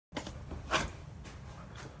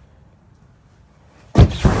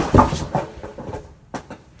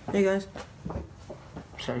Hey guys,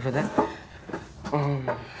 sorry for that.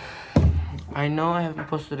 I know I haven't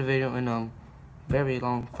posted a video in a very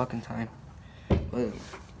long fucking time, but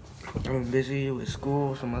I've been busy with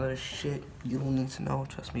school, some other shit you don't need to know.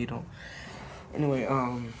 Trust me, you don't. Anyway,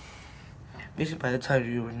 basically by the title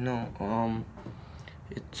you already know.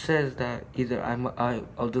 It says that either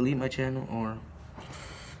I'll delete my channel or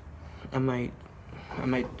I might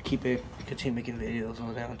keep it, continue making videos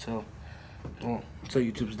all that until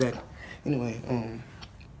YouTube's dead. Anyway,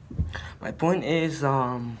 my point is,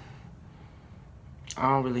 I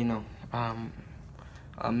don't really know. I'm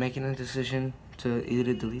making a decision to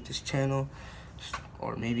either delete this channel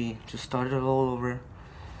or maybe just start it all over,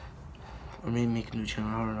 or maybe make a new channel.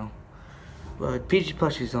 I don't know. But PG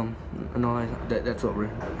Plushies, no, that's over.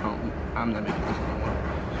 I'm not making this anymore.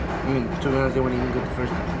 I mean, to be honest, they weren't even good the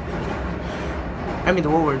first time. I mean, the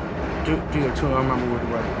World War III or 2, I remember what it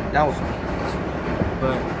was. That was fun.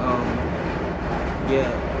 But, yeah,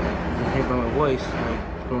 you can hear by my voice,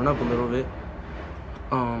 like, growing up a little bit.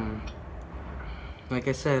 Like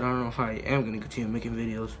I said, I don't know if I am going to continue making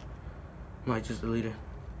videos. I might just delete it.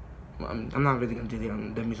 I'm not really going to delete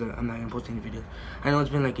it. That means that I'm not going to post any videos. I know it's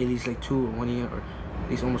been like at least like 2 or 1 year, or at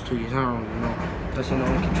least almost 2 years. I don't really know. Plus, you know, I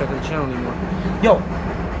don't keep track of the channel anymore. Yo!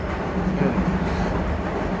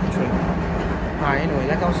 Alright, anyway,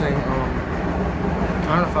 like I was saying, I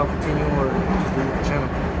don't know if I'll continue or just delete the channel.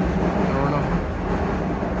 I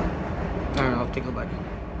don't know, I'll think about it.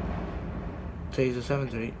 Today's the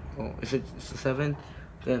 7th, right? Well, if it's the 7th,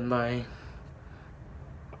 then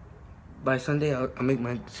by Sunday, I'll make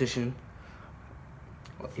my decision.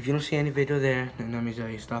 If you don't see any video there, then that means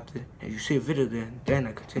I stopped it. If you see a video there, then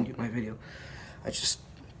I continue my video. I just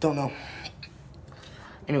don't know.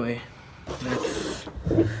 Anyway,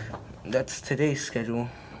 that's today's schedule.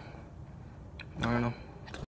 I don't know.